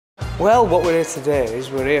Well, what we're here today is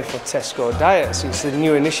we're here for Tesco Diets. It's a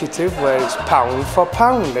new initiative where it's pound for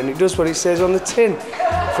pound, and it does what it says on the tin.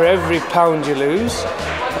 For every pound you lose,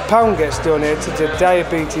 a pound gets donated to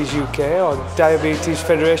Diabetes UK or Diabetes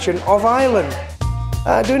Federation of Ireland.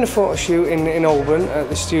 Doing a photo shoot in Holborn at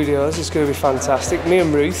the studios is going to be fantastic. Me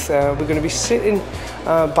and Ruth, we're going to be sitting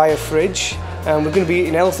by a fridge and we're going to be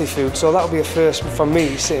eating healthy food, so that'll be a first for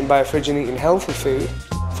me, sitting by a fridge and eating healthy food.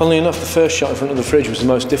 Funnily enough, the first shot in front of the fridge was the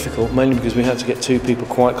most difficult, mainly because we had to get two people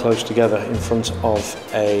quite close together in front of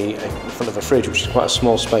a fridge, which is quite a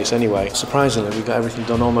small space anyway. Surprisingly, we got everything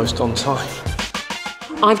done almost on time.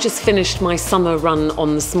 I've just finished my summer run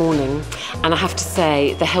on this morning, and I have to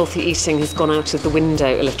say the healthy eating has gone out of the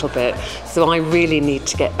window a little bit, so I really need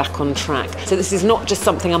to get back on track. So this is not just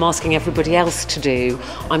something I'm asking everybody else to do,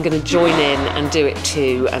 I'm going to join in and do it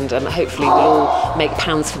too, and hopefully we'll all make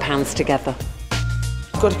pounds for pounds together.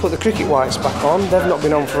 I've got to put the cricket whites back on. They've not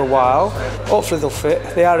been on for a while. Hopefully they'll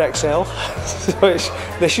fit. They are XL, so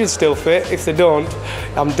they should still fit. If they don't,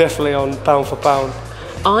 I'm definitely on pound for pound.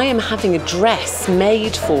 I am having a dress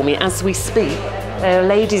made for me as we speak. There are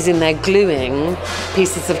ladies in there gluing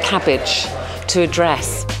pieces of cabbage to a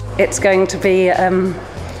dress. It's going to be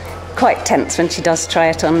quite tense when she does try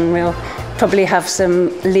it on. We'll probably have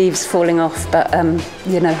some leaves falling off, but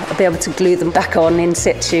you know, I'll be able to glue them back on in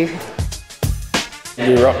situ.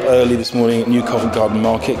 We were up early this morning at New Covent Garden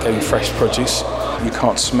Market getting fresh produce. You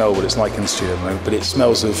can't smell what it's like in the studio at the moment, but it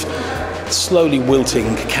smells of slowly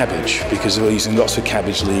wilting cabbage because we're using lots of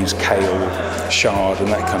cabbage leaves, kale, chard and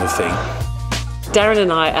that kind of thing. Darren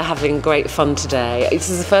and I are having great fun today. This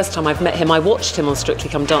is the first time I've met him. I watched him on Strictly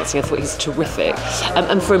Come Dancing. I thought he's terrific.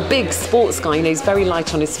 And for a big sports guy, you know, he's very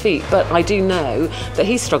light on his feet. But I do know that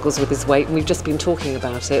he struggles with his weight, and we've just been talking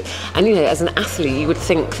about it. And, you know, as an athlete, you would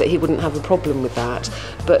think that he wouldn't have a problem with that.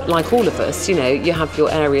 But like all of us, you know, you have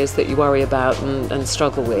your areas that you worry about and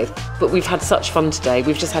struggle with. But we've had such fun today.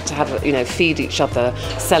 We've just had to have, you know, feed each other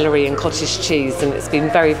celery and cottage cheese, and it's been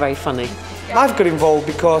very, very funny. I've got involved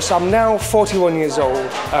because I'm now 41 years old.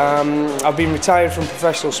 I've been retired from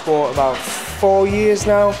professional sport about 4 years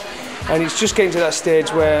now, and it's just getting to that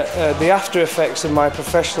stage where the after effects of my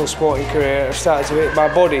professional sporting career have started to hit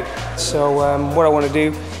my body. So what I want to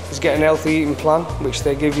do is get an healthy eating plan, which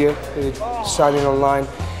they give you, signing online,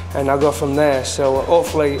 and I'll go from there. So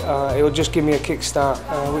hopefully it'll just give me a kickstart,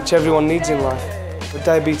 which everyone needs in life. But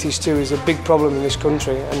diabetes too is a big problem in this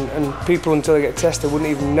country, and people until they get tested wouldn't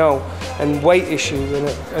even know. And weight issue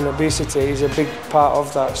and obesity is a big part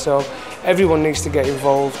of that. So everyone needs to get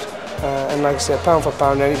involved, and like I said, pound for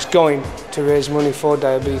pound, and it's going to raise money for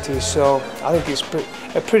diabetes. So I think it's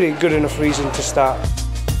a pretty good enough reason to start.